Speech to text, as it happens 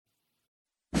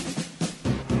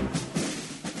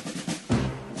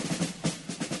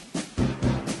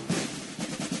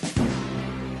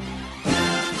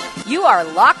You are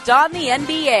Locked On the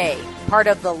NBA, part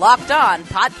of the Locked On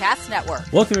Podcast Network.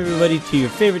 Welcome, everybody, to your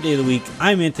favorite day of the week.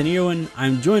 I'm Anthony Irwin.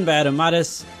 I'm joined by Adam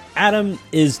Mattis. Adam,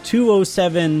 is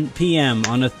 2:07 p.m.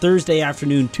 on a Thursday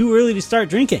afternoon too early to start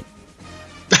drinking?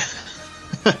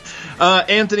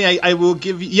 Anthony, I will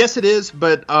give you, yes it is,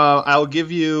 but I'll give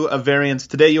you a variance.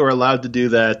 Today you are allowed to do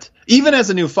that. Even as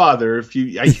a new father, if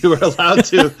you are allowed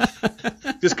to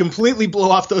just completely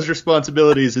blow off those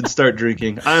responsibilities and start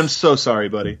drinking. I'm so sorry,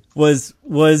 buddy. Was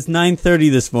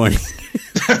 9:30 this morning.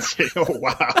 Oh,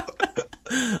 wow.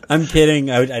 I'm kidding.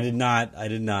 I did not.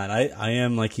 I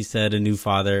am, like you said, a new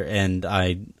father, and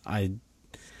I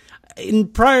in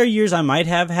prior years I might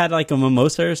have had like a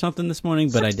mimosa or something this morning,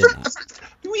 but I did not.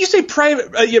 You say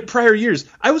prior years.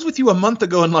 I was with you a month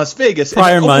ago in Las Vegas.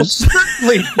 Prior months.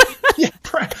 Certainly, yeah,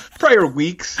 prior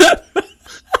weeks.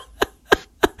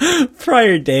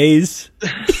 Prior days.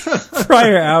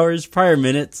 Prior hours. Prior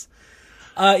minutes.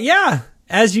 Yeah.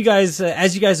 As you guys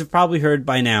have probably heard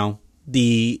by now,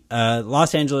 the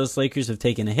Los Angeles Lakers have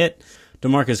taken a hit.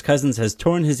 DeMarcus Cousins has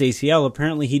torn his ACL.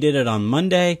 Apparently he did it on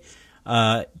Monday,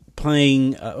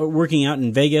 working out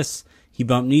in Vegas. He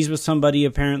bumped knees with somebody,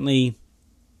 apparently.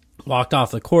 Walked off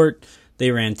the court,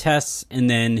 they ran tests, and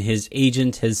then his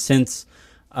agent has since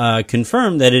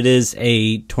confirmed that it is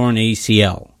a torn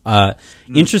ACL.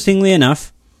 Interestingly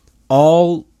enough,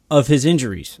 all of his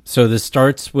injuries, so this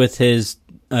starts with his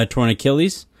torn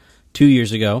Achilles 2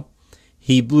 years ago.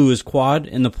 He blew his quad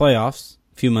in the playoffs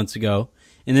a few months ago,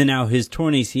 and then now his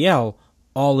torn ACL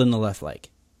all in the left leg.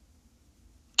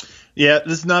 Yeah,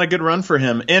 this is not a good run for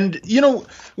him. And,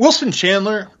 Wilson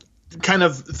Chandler kind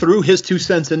of threw his 2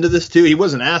 cents into this too. He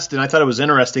wasn't asked, and I thought it was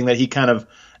interesting that he kind of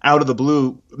out of the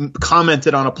blue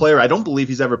commented on a player I don't believe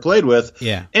he's ever played with.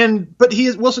 Yeah. But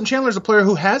Wilson Chandler is a player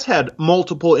who has had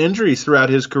multiple injuries throughout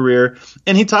his career,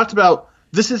 and he talked about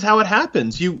this is how it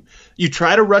happens. You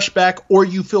try to rush back, or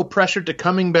you feel pressured to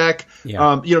coming back.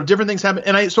 Yeah. Different things happen,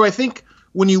 and I think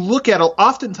when you look at it,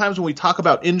 oftentimes when we talk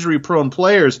about injury-prone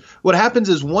players, what happens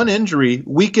is one injury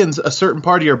weakens a certain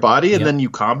part of your body, and then you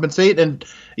compensate, and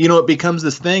it becomes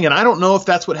this thing. And I don't know if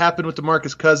that's what happened with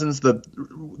DeMarcus Cousins.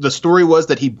 The story was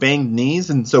that he banged knees,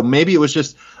 and so maybe it was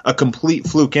just a complete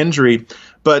fluke injury.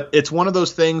 But it's one of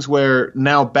those things where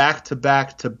now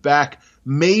back-to-back-to-back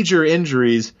major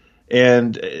injuries,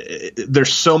 and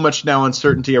there's so much now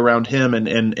uncertainty around him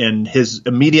and his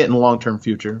immediate and long-term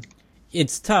future.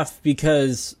 It's tough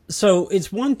because, so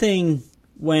it's one thing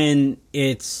when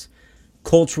it's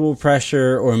cultural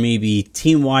pressure or maybe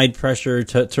team-wide pressure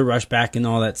to rush back and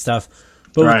all that stuff.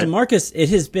 But with DeMarcus, it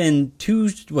has been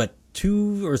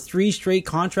two or three straight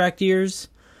contract years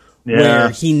where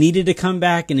he needed to come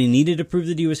back and he needed to prove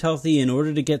that he was healthy in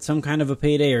order to get some kind of a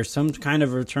payday or some kind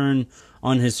of return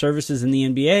on his services in the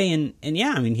NBA.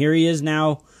 And here he is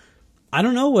now. I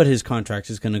don't know what his contract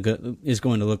is going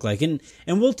to look like, and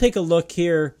we'll take a look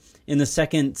here in the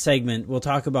second segment. We'll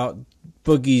talk about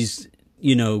Boogie's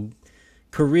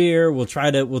career. We'll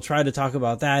try to talk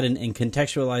about that and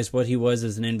contextualize what he was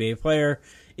as an NBA player,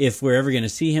 if we're ever going to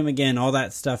see him again, all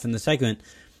that stuff in the segment.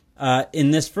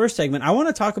 In this first segment, I want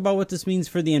to talk about what this means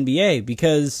for the NBA,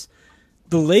 because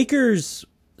the Lakers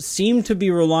seem to be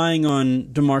relying on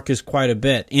DeMarcus quite a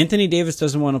bit. Anthony Davis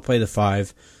doesn't want to play the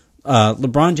 5.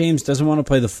 LeBron James doesn't want to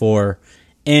play the 4,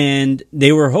 and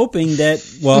they were hoping that,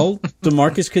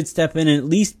 DeMarcus could step in and at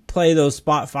least play those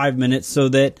spot 5 minutes so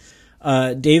that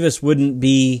Davis wouldn't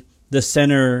be the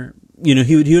center.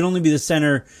 He would only be the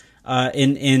center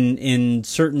in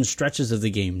certain stretches of the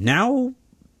game. Now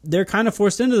they're kind of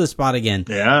forced into the spot again,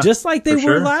 just like they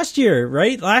were last year.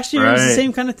 Right? Last year it was the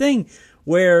same kind of thing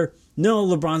where. No,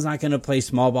 LeBron's not going to play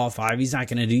small ball 5. He's not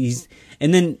going to do.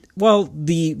 And then,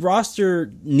 the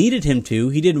roster needed him to.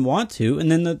 He didn't want to, and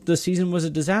then the season was a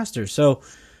disaster. So,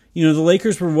 the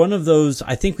Lakers were one of those.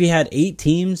 I think we had 8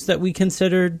 teams that we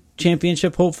considered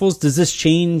championship hopefuls. Does this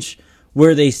change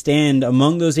where they stand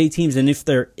among those 8 teams, and if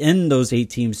they're in those 8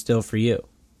 teams still for you?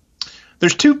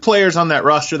 There's 2 players on that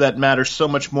roster that matter so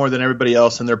much more than everybody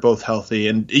else, and they're both healthy.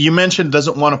 And you mentioned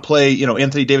doesn't want to play.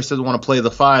 Anthony Davis doesn't want to play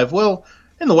the 5. Well,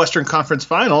 in the Western Conference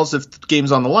Finals, if the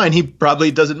game's on the line, he probably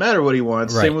doesn't matter what he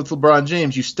wants. Right. Same with LeBron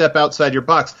James. You step outside your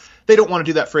box. They don't want to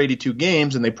do that for 82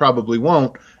 games, and they probably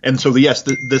won't. And so, yes,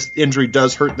 this injury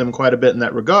does hurt them quite a bit in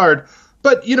that regard.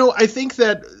 But, I think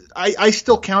that I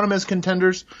still count them as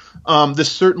contenders.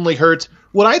 This certainly hurts.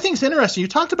 What I think is interesting, you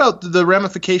talked about the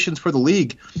ramifications for the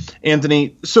league,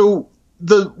 Anthony. So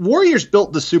the Warriors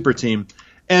built the super team.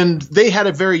 And they had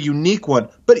a very unique one.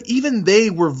 But even they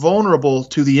were vulnerable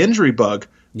to the injury bug.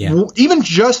 Yeah. Even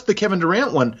just the Kevin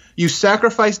Durant one, you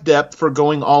sacrifice depth for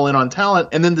going all in on talent,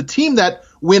 and then the team that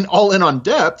went all in on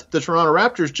depth, the Toronto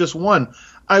Raptors, just won.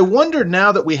 I wonder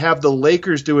now that we have the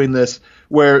Lakers doing this,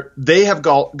 where they have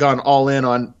gone all in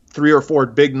on 3 or 4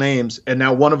 big names, and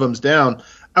now one of them's down.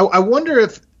 I wonder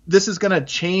if this is going to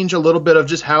change a little bit of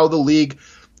just how the league,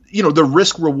 the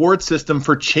risk reward system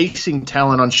for chasing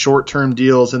talent on short-term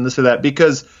deals and this or that,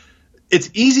 because it's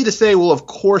easy to say, well, of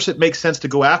course it makes sense to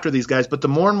go after these guys, but the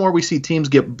more and more we see teams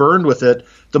get burned with it,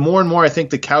 the more and more I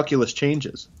think the calculus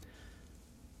changes.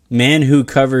 Man who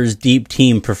covers deep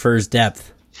team prefers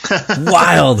depth.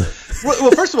 Wild.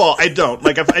 Well, first of all, I don't.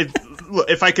 Like,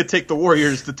 if I could take the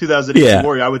Warriors, the 2018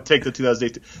 Warrior, I would take the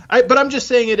 2018. But I'm just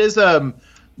saying it is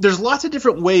there's lots of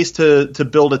different ways to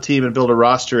build a team and build a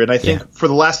roster, and I think for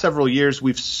the last several years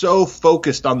we've so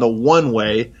focused on the one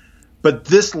way. But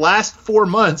this last 4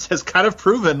 months has kind of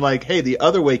proven, like, hey, the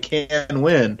other way can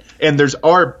win, and there's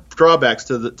are drawbacks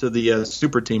to the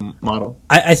super team model.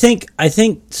 I think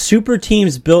super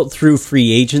teams built through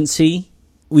free agency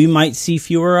we might see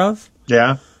fewer of.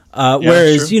 Yeah.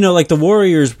 Whereas like the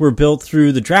Warriors were built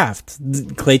through the draft.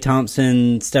 Klay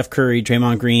Thompson, Steph Curry,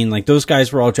 Draymond Green, like those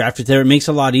guys were all drafted there. It makes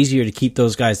it a lot easier to keep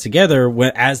those guys together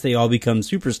as they all become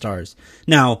superstars.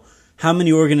 Now, how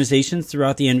many organizations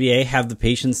throughout the NBA have the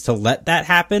patience to let that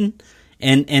happen?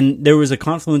 And there was a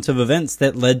confluence of events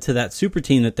that led to that super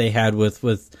team that they had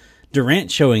with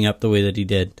Durant showing up the way that he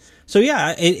did. So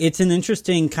yeah, it's an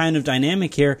interesting kind of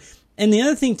dynamic here. And the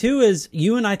other thing too is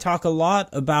you and I talk a lot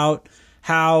about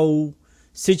how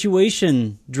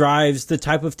situation drives the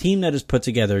type of team that is put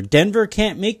together. Denver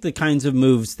can't make the kinds of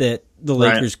moves that the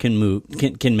Lakers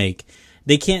can make.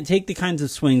 They can't take the kinds of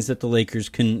swings that the Lakers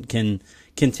can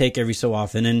take every so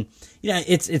often. And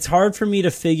it's hard for me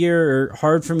to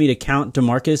hard for me to count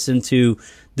DeMarcus into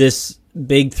this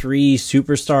big 3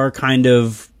 superstar kind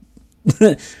of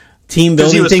team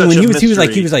building thing when he was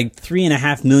like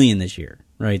 $3.5 million this year,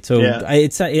 right? So I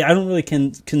don't really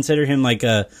consider him like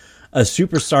a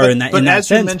superstar in that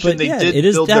sense. Mentioned, they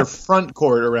did build their front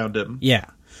court around him. Yeah,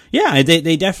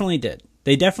 they definitely did.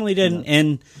 They definitely did,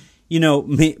 and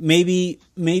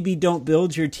maybe don't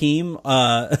build your team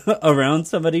around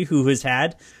somebody who has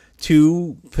had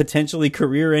 2 potentially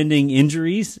career-ending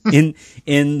injuries in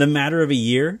the matter of a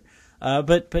year.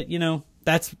 But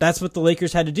that's what the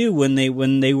Lakers had to do when they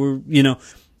were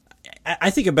I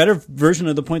think a better version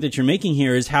of the point that you're making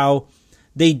here is how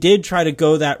they did try to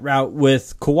go that route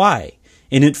with Kawhi,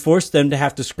 and it forced them to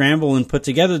have to scramble and put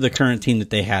together the current team that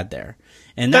they had there.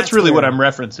 And that's really what I'm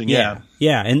referencing.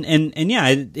 Yeah. And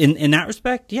in that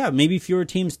respect, maybe fewer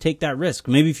teams take that risk.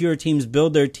 Maybe fewer teams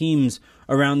build their teams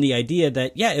around the idea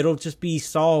that, it'll just be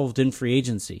solved in free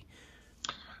agency.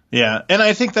 Yeah, and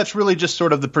I think that's really just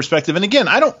sort of the perspective. And again,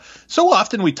 so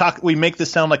often we make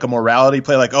this sound like a morality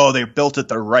play, like, oh, they built it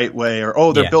the right way, or,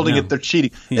 oh, they're building it, they're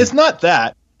cheating. Yeah. It's not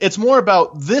that. It's more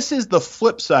about this is the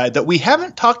flip side that we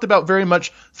haven't talked about very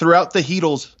much throughout the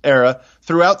Heatles era,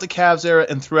 throughout the Cavs era,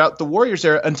 and throughout the Warriors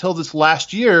era until this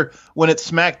last year when it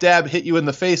smack dab hit you in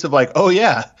the face of like, oh,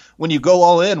 yeah, when you go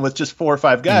all in with just 4 or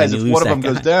 5 guys, if one of them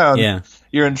goes down,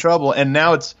 you're in trouble. And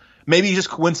now it's maybe just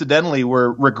coincidentally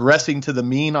we're regressing to the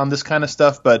mean on this kind of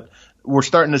stuff, but we're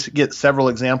starting to get several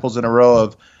examples in a row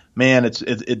of, man,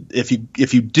 if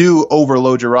you do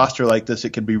overload your roster like this, it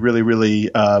can be really, really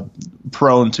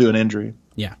prone to an injury.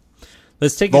 Yeah.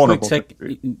 Let's take a quick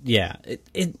second. Yeah.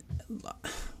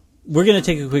 We're going to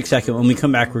take a quick second. When we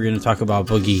come back, we're going to talk about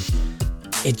Boogie.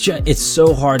 It's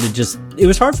so hard to it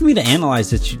was hard for me to analyze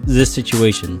this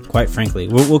situation, quite frankly.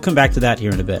 We'll come back to that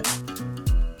here in a bit.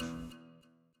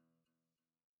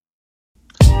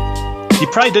 You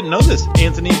probably didn't know this,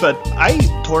 Anthony, but I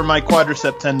tore my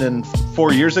quadricep tendon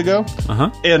 4 years ago.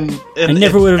 Uh-huh. And I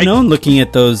never would have known looking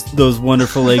at those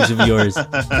wonderful legs of yours.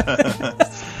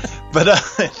 But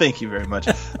thank you very much.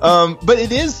 But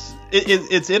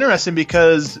it's interesting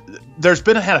because there's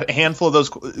been a handful of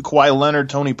those, Kawhi Leonard,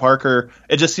 Tony Parker.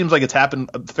 It just seems like it's happened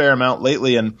a fair amount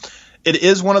lately, and it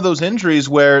is one of those injuries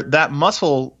where that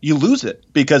muscle, you lose it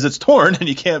because it's torn and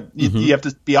you can't. You have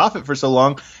to be off it for so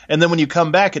long, and then when you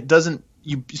come back, it doesn't.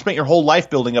 You spent your whole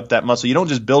life building up that muscle. You don't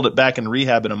just build it back in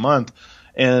rehab in a month.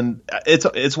 And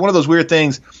it's one of those weird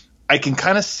things. I can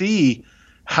kind of see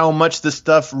how much this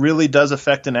stuff really does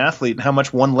affect an athlete and how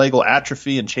much one leg will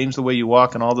atrophy and change the way you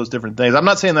walk and all those different things. I'm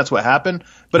not saying that's what happened,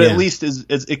 but at least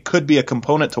it could be a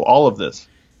component to all of this.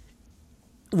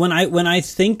 When I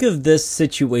think of this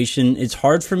situation, it's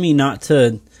hard for me not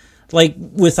to, like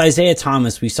with Isaiah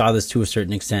Thomas, we saw this to a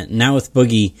certain extent. Now with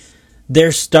Boogie,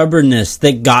 their stubbornness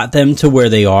that got them to where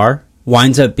they are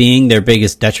winds up being their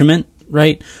biggest detriment,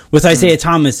 right? With Isaiah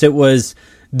Thomas, it was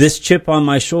this chip on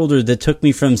my shoulder that took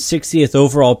me from 60th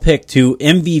overall pick to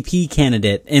MVP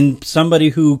candidate and somebody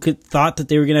who thought that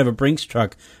they were going to have a Brinks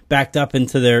truck backed up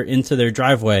into their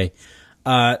driveway.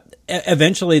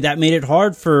 Eventually that made it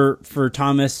hard for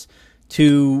Thomas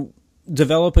to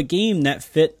develop a game that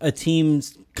fit a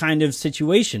team's kind of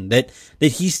situation, that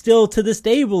he still to this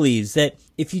day believes that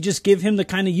if you just give him the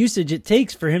kind of usage it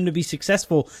takes for him to be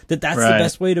successful, that's the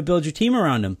best way to build your team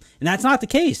around him. And that's not the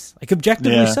case, like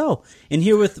objectively so. And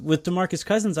here with DeMarcus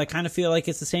Cousins, I kind of feel like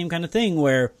it's the same kind of thing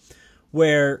where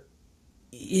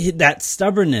that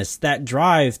stubbornness, that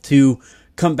drive to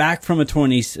come back from a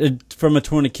torn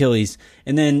Achilles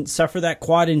and then suffer that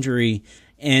quad injury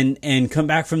and come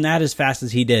back from that as fast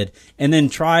as he did, and then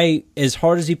try as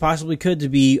hard as he possibly could to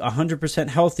be 100%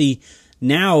 healthy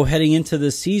now heading into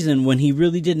this season when he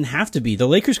really didn't have to be. The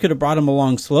Lakers could have brought him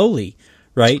along slowly,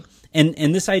 right?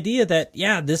 And this idea that,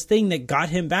 this thing that got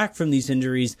him back from these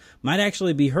injuries might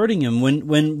actually be hurting him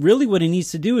when really what he needs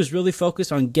to do is really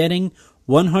focus on getting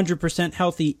 100%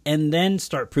 healthy and then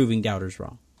start proving doubters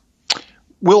wrong.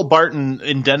 Will Barton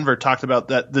in Denver talked about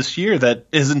that this year, that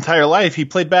his entire life he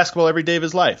played basketball every day of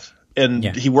his life. And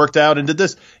he worked out and did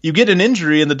this. You get an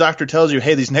injury and the doctor tells you,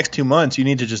 hey, these next 2 months you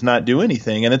need to just not do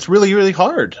anything. And it's really, really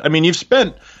hard. I mean, you've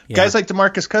spent guys like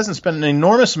DeMarcus Cousins spent an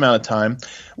enormous amount of time.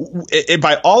 It,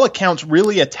 by all accounts,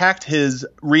 really attacked his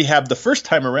rehab the first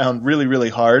time around really, really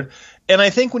hard. And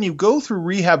I think when you go through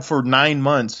rehab for 9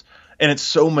 months and it's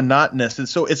so monotonous, and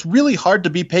so it's really hard to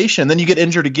be patient. Then you get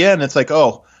injured again. It's like,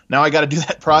 oh, now I got to do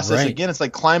that process again. It's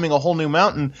like climbing a whole new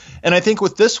mountain. And I think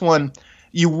with this one,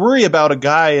 you worry about a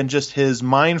guy and just his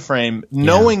mind frame,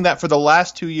 knowing that for the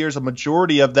last 2 years, a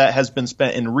majority of that has been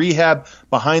spent in rehab,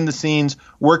 behind the scenes,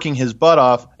 working his butt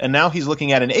off. And now he's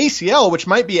looking at an ACL, which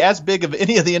might be as big of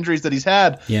any of the injuries that he's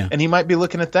had. Yeah. And he might be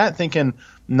looking at that thinking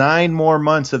 9 more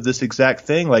months of this exact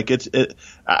thing. Like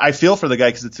I feel for the guy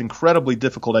because it's incredibly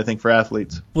difficult, I think, for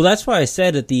athletes. Well, that's why I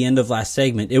said at the end of last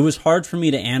segment, it was hard for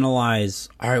me to analyze,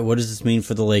 all right, what does this mean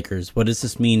for the Lakers? What does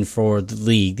this mean for the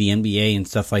league, the NBA, and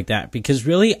stuff like that? Because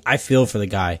really, I feel for the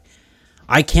guy.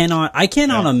 I cannot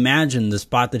imagine the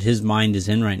spot that his mind is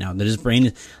in right now, that his brain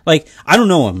is, like, I don't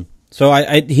know him, so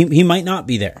he might not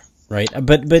be there, right?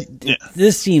 But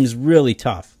this seems really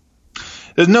tough.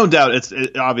 There's no doubt it's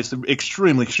obviously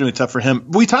extremely, extremely tough for him.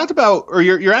 We talked about, or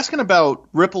you're asking about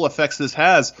ripple effects this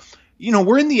has. You know,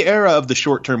 we're in the era of the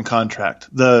short-term contract.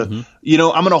 I'm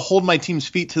going to hold my team's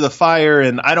feet to the fire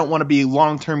and I don't want to be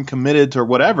long-term committed or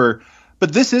whatever.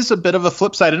 But this is a bit of a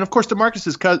flip side. And of course,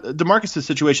 DeMarcus's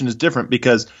situation is different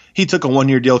because he took a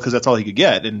 1-year deal because that's all he could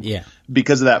get. And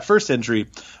because of that first injury.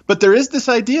 But there is this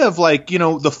idea of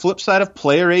the flip side of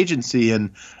player agency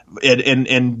and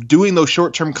doing those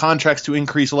short-term contracts to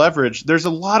increase leverage. There's a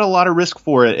lot of risk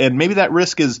for it. And maybe that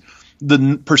risk is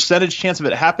the percentage chance of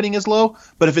it happening is low.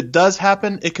 But if it does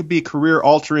happen, it could be career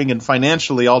altering and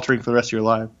financially altering for the rest of your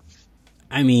life.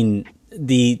 I mean,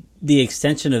 the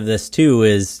extension of this too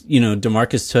is,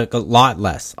 DeMarcus took a lot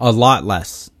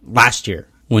less last year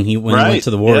when he went to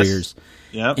the Warriors.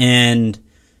 Yes. Yep. And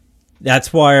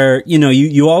that's why,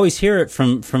 you always hear it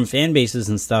from fan bases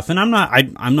and stuff. And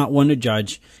I'm not one to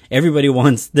judge. Everybody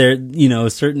wants their,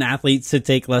 certain athletes to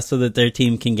take less so that their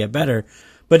team can get better.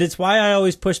 But it's why I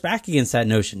always push back against that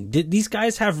notion. These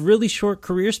guys have really short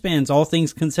career spans, all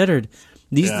things considered.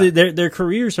 Their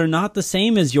careers are not the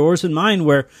same as yours and mine,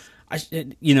 where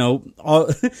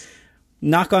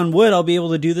knock on wood, I'll be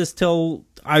able to do this till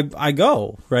I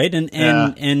go, right?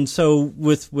 And so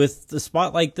with the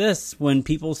spot like this, when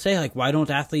people say, like, why don't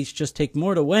athletes just take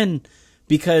more to win?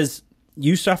 Because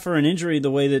you suffer an injury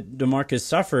the way that DeMarcus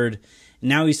suffered, and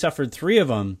now he suffered 3 of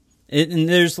them. And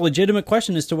there's a legitimate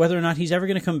question as to whether or not he's ever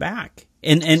going to come back.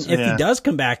 And if he does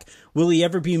come back, will he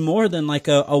ever be more than like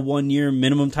a 1-year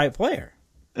minimum type player?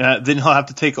 Then he'll have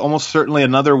to take almost certainly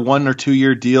another 1 or 2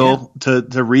 year deal to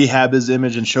rehab his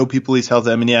image and show people he's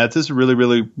healthy. I mean, it's just a really,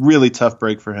 really, really tough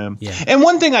break for him. Yeah. And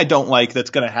one thing I don't like that's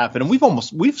going to happen, and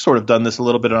we've sort of done this a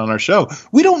little bit on our show.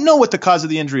 We don't know what the cause of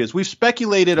the injury is. We've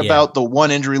speculated about the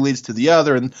one injury leads to the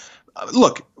other. And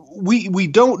look, we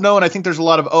don't know. And I think there's a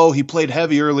lot of, he played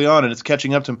heavy early on and it's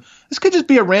catching up to him. This could just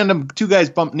be a random 2 guys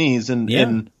bump knees.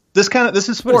 And this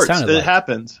is sports. It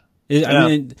happens. I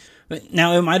mean,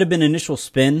 now it might have been initial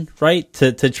spin, right?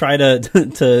 To try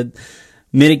to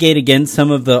mitigate against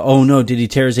some of the, did he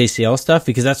tear his ACL stuff?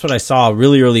 Because that's what I saw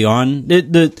really early on.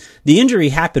 The injury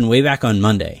happened way back on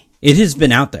Monday. It has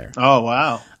been out there. Oh,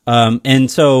 wow. And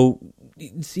so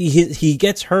he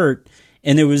gets hurt,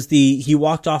 and there was he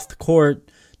walked off the court.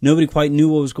 Nobody quite knew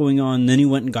what was going on. Then he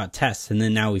went and got tests, and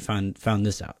then now we found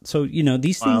this out. So,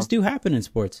 these things do happen in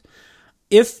sports.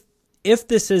 If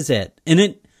this is it,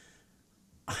 and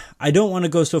I don't want to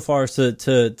go so far as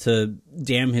to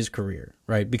damn his career,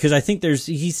 right? Because I think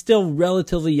he's still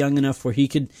relatively young enough where he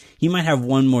might have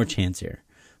one more chance here.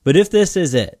 But if this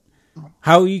is it,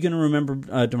 how are you going to remember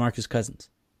DeMarcus Cousins?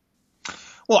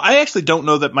 Well, I actually don't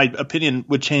know that my opinion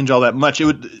would change all that much.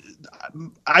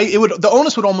 The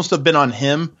onus would almost have been on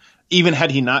him, even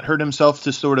had he not hurt himself,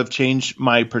 to sort of change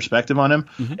my perspective on him.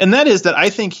 Mm-hmm. And that is that I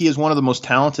think he is one of the most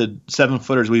talented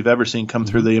 7-footers we've ever seen come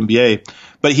through the NBA.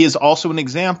 But he is also an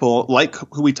example, like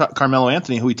Carmelo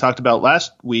Anthony, who we talked about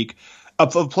last week,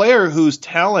 of a player whose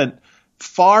talent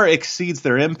far exceeds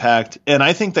their impact. And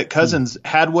I think that Cousins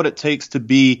had what it takes to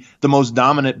be the most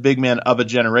dominant big man of a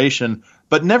generation,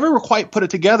 but never quite put it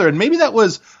together. And maybe that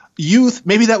was youth.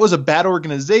 Maybe that was a bad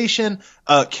organization,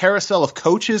 a carousel of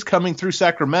coaches coming through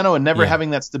Sacramento and never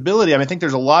having that stability. I mean, I think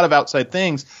there's a lot of outside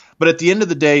things, but at the end of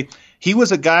the day, he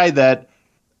was a guy that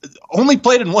only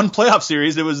played in one playoff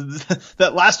series. It was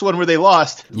that last one where they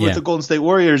lost with the Golden State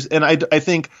Warriors. And I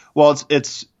think while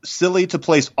it's silly to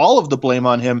place all of the blame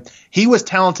on him, he was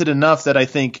talented enough that I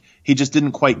think he just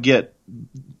didn't quite get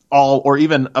all or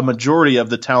even a majority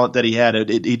of the talent that he had.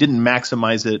 He didn't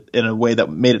maximize it in a way that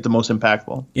made it the most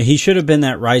impactful. Yeah, he should have been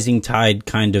that rising tide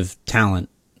kind of talent,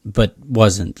 but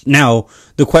wasn't. Now,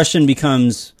 the question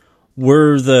becomes,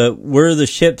 were the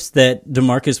ships that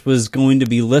DeMarcus was going to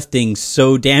be lifting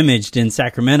so damaged in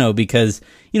Sacramento? Because,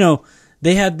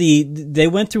 they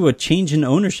went through a change in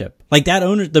ownership. Like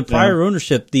the prior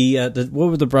ownership, what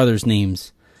were the brothers'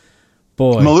 names?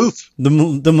 Boy, Maloof. The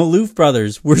Maloof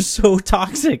brothers were so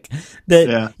toxic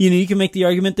that you can make the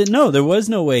argument that no, there was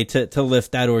no way to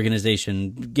lift that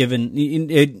organization. Given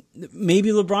maybe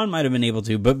LeBron might have been able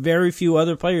to, but very few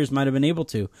other players might have been able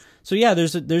to. So yeah,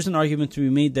 there's an argument to be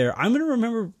made there. I'm going to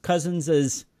remember Cousins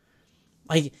as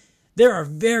like there are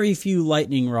very few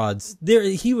lightning rods.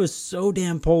 He was so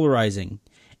damn polarizing.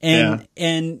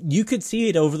 And you could see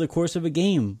it over the course of a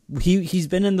game. He's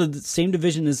been in the same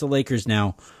division as the Lakers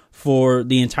now for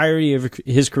the entirety of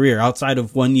his career, outside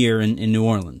of 1 year in New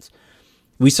Orleans.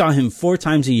 We saw him 4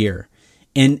 times a year,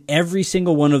 and every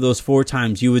single one of those 4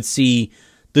 times you would see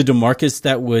the DeMarcus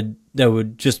that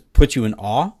would just put you in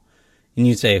awe, and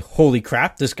you'd say, "Holy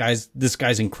crap, this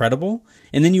guy's incredible."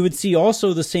 And then you would see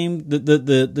also the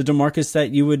DeMarcus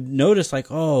that you would notice like,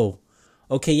 "Oh,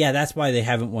 okay, yeah, that's why they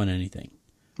haven't won anything."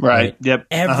 Right. Yep.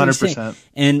 100%.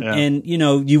 And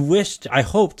I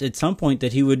hoped at some point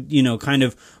that he would, kind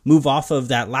of move off of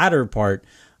that latter part.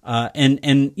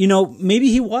 And maybe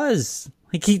he was.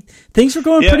 Like things were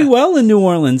going pretty well in New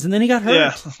Orleans, and then he got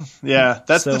hurt. Yeah.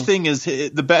 That's the thing is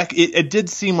it did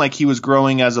seem like he was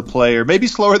growing as a player, maybe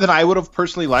slower than I would have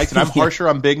personally liked. And I'm harsher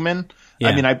on big men. Yeah.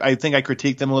 I mean, I think I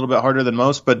critique them a little bit harder than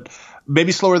most, but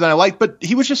maybe slower than I like. But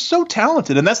he was just so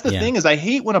talented. And that's the thing is I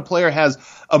hate when a player has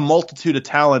a multitude of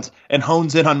talents and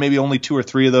hones in on maybe only 2 or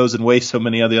 3 of those and wastes so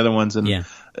many of the other ones. And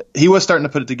he was starting to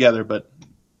put it together, but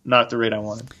not at the rate I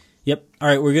wanted. Yep. All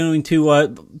right, we're going to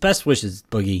best wishes,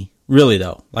 Boogie. Really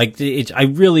though, like I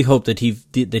really hope that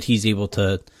he's able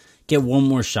to get one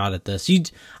more shot at this.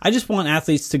 I just want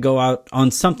athletes to go out on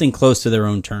something close to their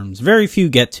own terms. Very few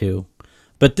get to.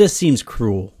 But this seems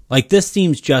cruel. Like, this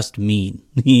seems just mean,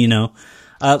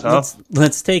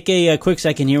 Let's take a quick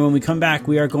second here. When we come back,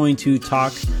 we are going to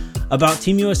talk about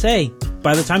Team USA.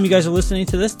 By the time you guys are listening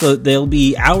to this, they'll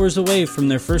be hours away from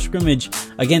their first scrimmage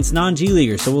against non-G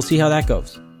Leaguers, so we'll see how that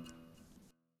goes.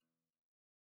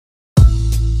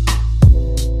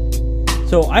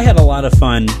 So I had a lot of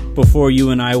fun before you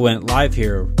and I went live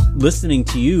here, listening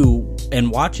to you and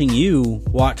watching you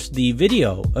watch the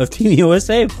video of Team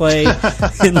USA play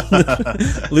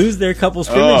and lose their couple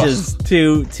scrimmages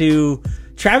to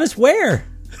Travis Ware.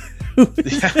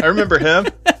 I remember him.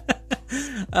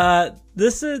 I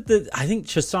think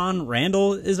Chasson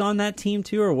Randall is on that team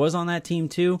too, or was on that team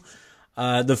too.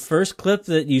 The first clip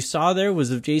that you saw there was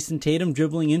of Jason Tatum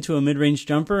dribbling into a mid-range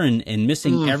jumper and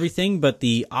missing everything but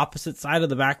the opposite side of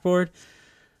the backboard.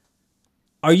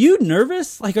 Are you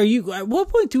nervous? Like, at what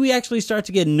point do we actually start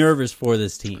to get nervous for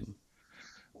this team?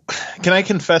 Can I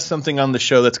confess something on the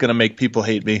show that's going to make people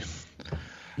hate me?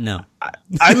 No.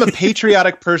 I'm a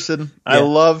patriotic person. Yeah. I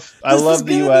love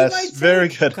the U.S. Very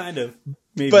good. Kind of.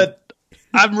 Maybe. But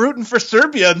I'm rooting for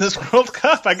Serbia in this World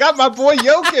Cup. I got my boy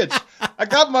Jokic. I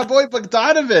got my boy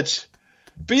Bogdanovic.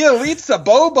 Bielitsa,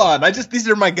 Boban. These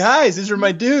are my guys. These are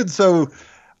my dudes. So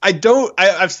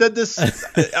I've said this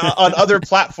on other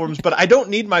platforms, but I don't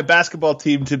need my basketball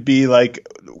team to be like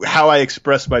how I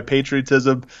express my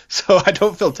patriotism. So I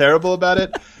don't feel terrible about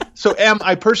it. So am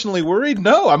I personally worried?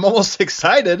 No, I'm almost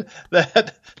excited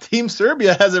that Team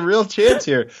Serbia has a real chance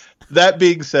here. That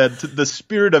being said, to the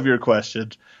spirit of your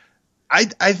question,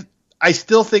 I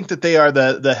still think that they are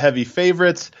the heavy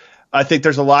favorites. I think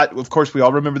there's a lot. Of course, we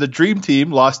all remember the Dream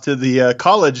Team lost to the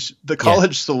college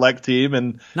select team,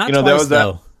 and not you know twice, that was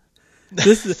though.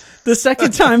 This is the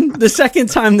second time. The second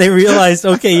time they realized,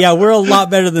 okay, yeah, we're a lot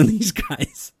better than these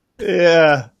guys.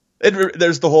 Yeah,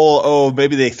 there's the whole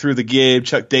maybe they threw the game.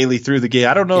 Chuck Daly threw the game.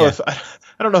 I don't know if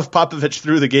Popovich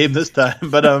threw the game this time,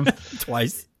 but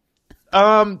twice.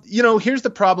 Here's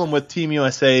the problem with Team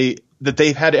USA that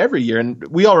they've had every year, and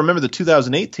we all remember the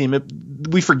 2008 team.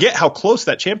 We forget how close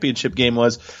that championship game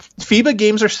was. FIBA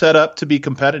games are set up to be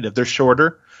competitive. They're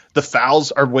shorter. The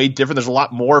fouls are way different. There's a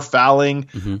lot more fouling.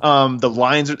 Mm-hmm. The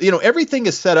lines are, everything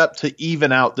is set up to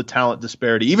even out the talent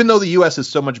disparity. Even though the U.S. is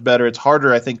so much better, it's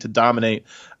harder, I think, to dominate.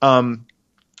 So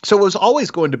it was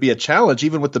always going to be a challenge,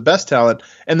 even with the best talent.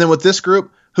 And then with this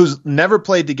group who's never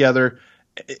played together,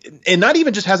 and not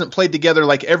even just hasn't played together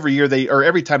like every year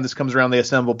every time this comes around they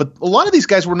assemble, but a lot of these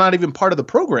guys were not even part of the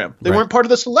program. They weren't part of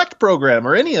the select program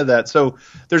or any of that. So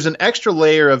there's an extra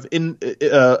layer of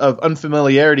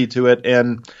unfamiliarity to it.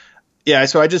 And yeah,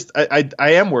 so I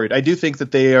am worried. I do think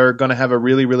that they are going to have a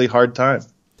really, really hard time.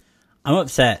 I'm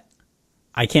upset.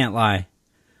 I can't lie.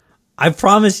 I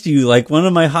promised you like one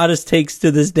of my hottest takes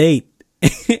to this date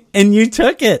and you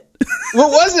took it.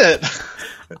 What was it?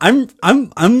 I'm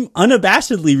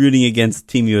unabashedly rooting against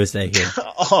Team USA here.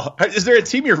 Oh, is there a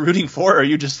team you're rooting for, or are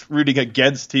you just rooting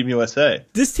against Team USA?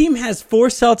 This team has 4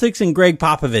 Celtics and Greg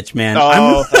Popovich, man.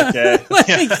 Oh, okay.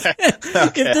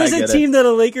 If there's a team that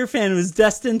a Laker fan was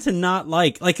destined to not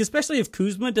like especially if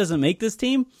Kuzma doesn't make this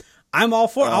team, I'm all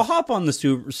for it. I'll hop on the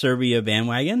Serbia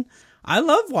bandwagon. I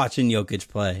love watching Jokic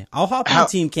play. I'll hop on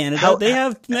Team Canada. They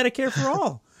have Medicare for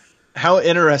all. How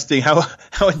interesting!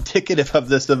 How indicative of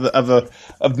this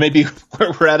of maybe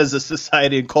where we're at as a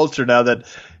society and culture now,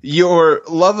 that your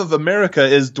love of America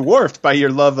is dwarfed by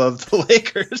your love of the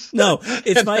Lakers. No,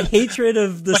 it's my hatred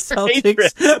of the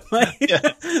Celtics.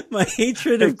 My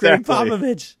hatred of Greg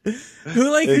Popovich,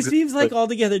 who seems like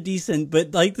altogether decent,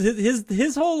 but like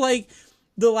his whole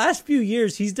the last few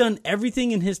years, he's done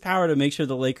everything in his power to make sure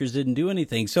the Lakers didn't do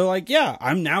anything. So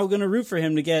I'm now going to root for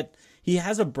him to get. He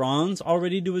has a bronze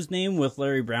already to his name with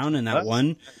Larry Brown in that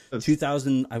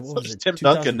 2000. What was it? Tim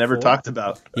Duncan never talked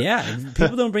about. Yeah,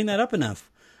 people don't bring that up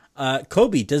enough.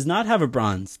 Kobe does not have a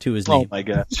bronze to his name. Oh my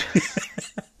gosh,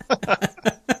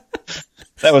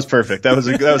 that was perfect. That was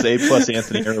A+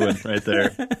 Anthony Irwin right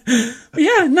there.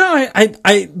 Yeah, no,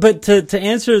 But to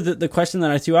answer the question that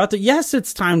I threw out there, yes,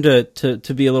 it's time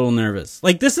to be a little nervous.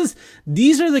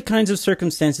 These are the kinds of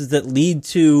circumstances that lead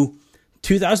to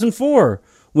 2004.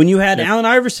 When you had Allen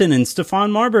Iverson and Stephon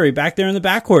Marbury back there in the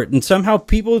backcourt, and somehow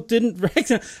people didn't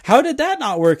recognize, how did that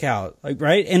not work out?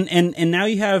 Right? And now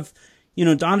you have,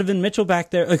 Donovan Mitchell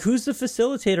back there. Who's the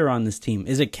facilitator on this team?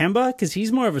 Is it Kemba? Because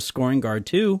he's more of a scoring guard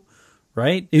too,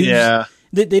 right? Yeah.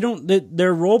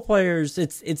 They're role players.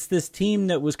 It's this team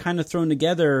that was kind of thrown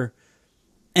together,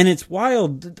 and it's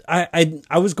wild. I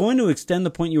was going to extend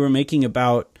the point you were making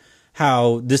about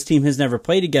how this team has never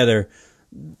played together.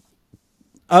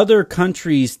 Other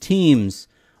countries' teams,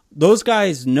 those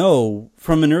guys know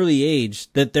from an early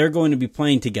age that they're going to be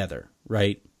playing together,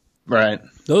 right? Right.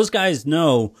 Those guys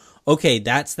know, okay,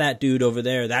 that's that dude over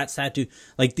there. That's that dude.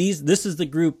 This is the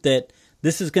group that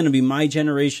this is going to be my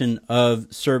generation of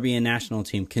Serbian national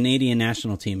team, Canadian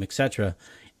national team, etc.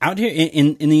 Out here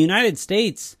in the United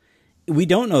States, we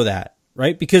don't know that,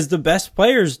 right? Because the best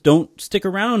players don't stick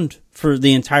around for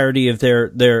the entirety of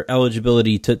their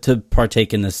eligibility to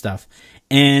partake in this stuff.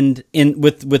 And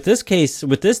with this case,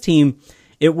 with this team,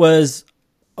 it was,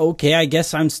 okay, I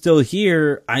guess I'm still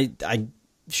here. I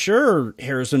sure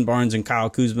Harrison Barnes and Kyle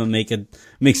Kuzma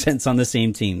make sense on the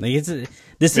same team. This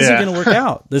isn't going to work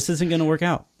out. This isn't going to work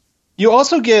out. You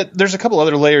also there's a couple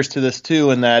other layers to this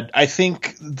too, in that I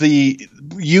think the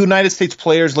United States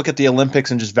players look at the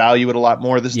Olympics and just value it a lot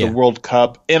more. This is the World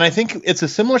Cup. And I think it's a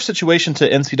similar situation to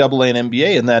NCAA and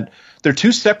NBA in that they're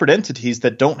two separate entities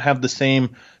that don't have the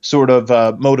same sort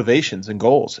of motivations and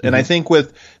goals. Mm-hmm. And I think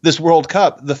with this World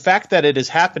Cup, the fact that it is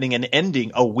happening and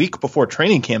ending a week before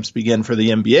training camps begin for the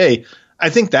NBA, I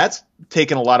think that's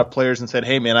taken a lot of players and said,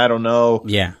 hey, man, I don't know.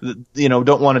 Yeah.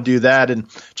 Don't want to do that. And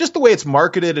just the way it's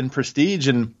marketed and prestige.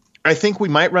 And I think we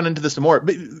might run into this some more.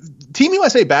 But Team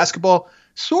USA basketball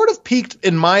sort of peaked,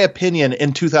 in my opinion,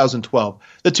 in 2012.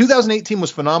 The 2008 team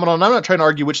was phenomenal. And I'm not trying to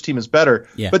argue which team is better.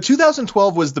 Yeah. But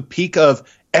 2012 was the peak of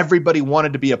everybody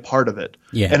wanted to be a part of it.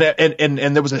 Yeah.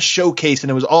 And there was a showcase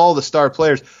and it was all the star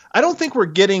players. I don't think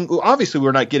obviously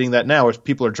we're not getting that now as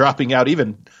people are dropping out.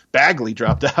 Even Bagley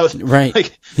dropped out.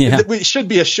 Right. It should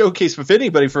be a showcase with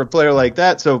anybody for a player like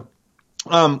that. So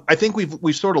I think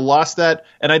we've sort of lost that,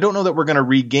 and I don't know that we're going to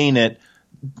regain it.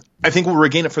 I think we'll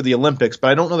regain it for the Olympics,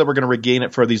 but I don't know that we're going to regain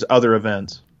it for these other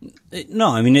events. No,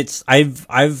 I mean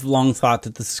I've long thought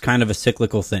that this is kind of a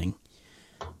cyclical thing.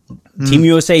 Team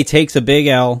USA takes a big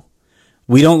L.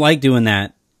 We don't like doing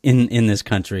that in this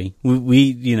country.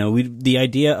 We the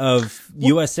idea of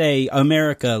USA,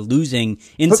 America losing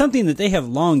in something that they have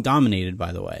long dominated,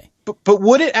 by the way. But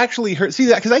would it actually hurt? See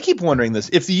that, because I keep wondering this.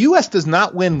 If the U.S. does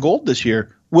not win gold this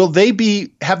year, will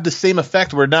they have the same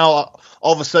effect where now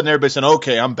all of a sudden everybody's saying,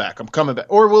 "Okay, I'm back, I'm coming back,"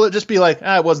 or will it just be like,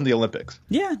 it wasn't the Olympics?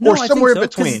 Yeah, no, or somewhere I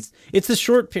think so, in between. It's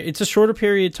a shorter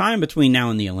period of time between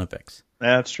now and the Olympics.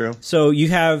 That's true. So you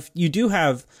do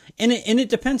have, and it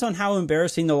depends on how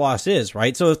embarrassing the loss is,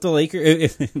 right? So if the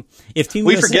Lakers, if Team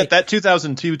we USA, forget that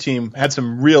 2002 team had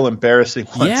some real embarrassing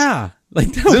ones. Yeah,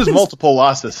 like it was multiple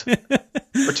losses.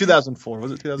 Or 2004,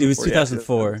 was it 2004? It was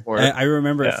 2004. Yeah, I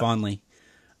remember it fondly.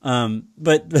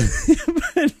 But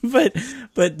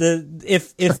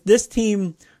if this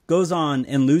team goes on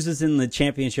and loses in the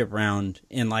championship round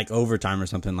in like overtime or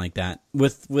something like that,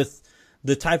 with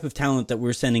the type of talent that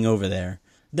we're sending over there,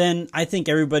 then I think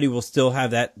everybody will still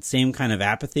have that same kind of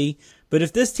apathy. But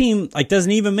if this team like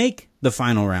doesn't even make the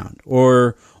final round,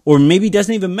 or maybe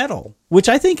doesn't even medal, which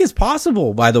I think is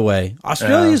possible, by the way,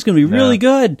 Australia is going to be really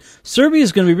good. Serbia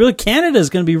is going to be really. Canada is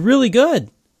going to be really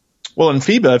good. Well, in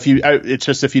FIBA, it's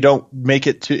just if you don't make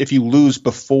it if you lose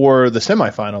before the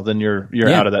semifinal, then you're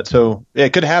out of that. So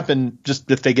it could happen just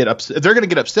if they get upset. If they're going to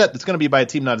get upset, it's going to be by a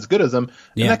team not as good as them,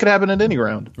 and that could happen at any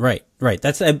round. Right.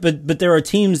 That's but there are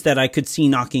teams that I could see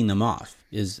knocking them off.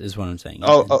 Is what I'm saying.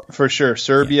 Oh, for sure.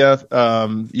 Serbia. Yeah.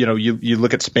 You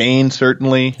look at Spain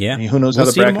certainly. Yeah. I mean, who knows how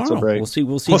the brackets will break?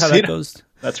 We'll see how that goes.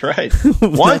 That's right.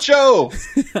 Juancho.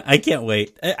 I can't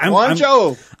wait.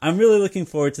 I'm really looking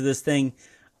forward to this thing.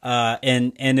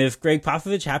 And if Greg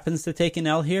Popovich happens to take an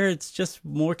L here, it's just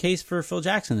more case for Phil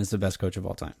Jackson as the best coach of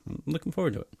all time. I'm looking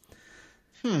forward to it.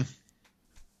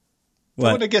 What?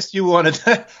 I wouldn't have guessed you wanted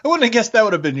that. I wouldn't have guessed that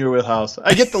would have been your wheelhouse.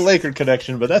 I get the Laker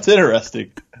connection, but that's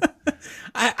interesting.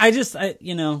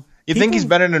 You think he's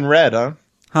better than Red, huh?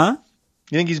 Huh?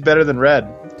 You think he's better than Red?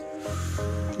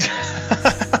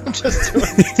 I'm just doing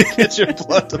it to get your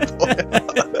blood to boil.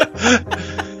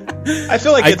 I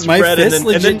feel like it's Red and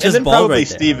then probably right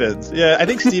Stevens. Yeah, I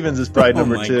think Stevens is probably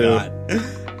number 2. God.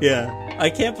 Yeah. I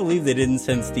can't believe they didn't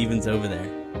send Stevens over there.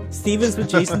 Stevens with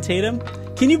Jason Tatum?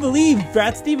 Can you believe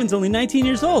Brad Stevens only 19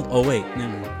 years old? Oh, wait. No.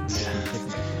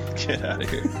 Get out of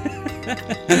here.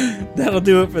 That'll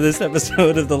do it for this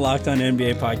episode of the Locked On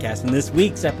NBA podcast and this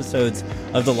week's episodes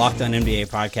of the Locked On NBA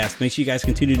podcast. Make sure you guys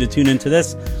continue to tune into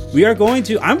this. I'm going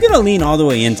to lean all the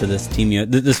way into this team,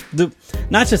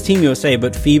 not just Team USA,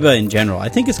 but FIBA in general. I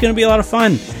think it's going to be a lot of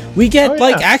fun. We get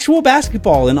actual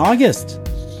basketball in August.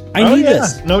 I need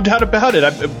this. No doubt about it.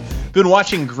 I've been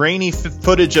watching grainy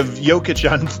footage of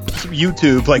Jokic on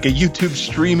YouTube, like a YouTube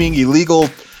streaming illegal.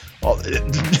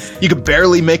 You could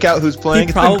barely make out who's playing.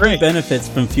 He probably benefits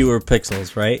from fewer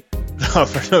pixels, right?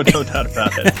 No doubt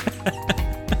about it.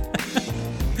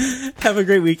 Have a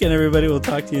great weekend, everybody. We'll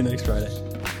talk to you next Friday.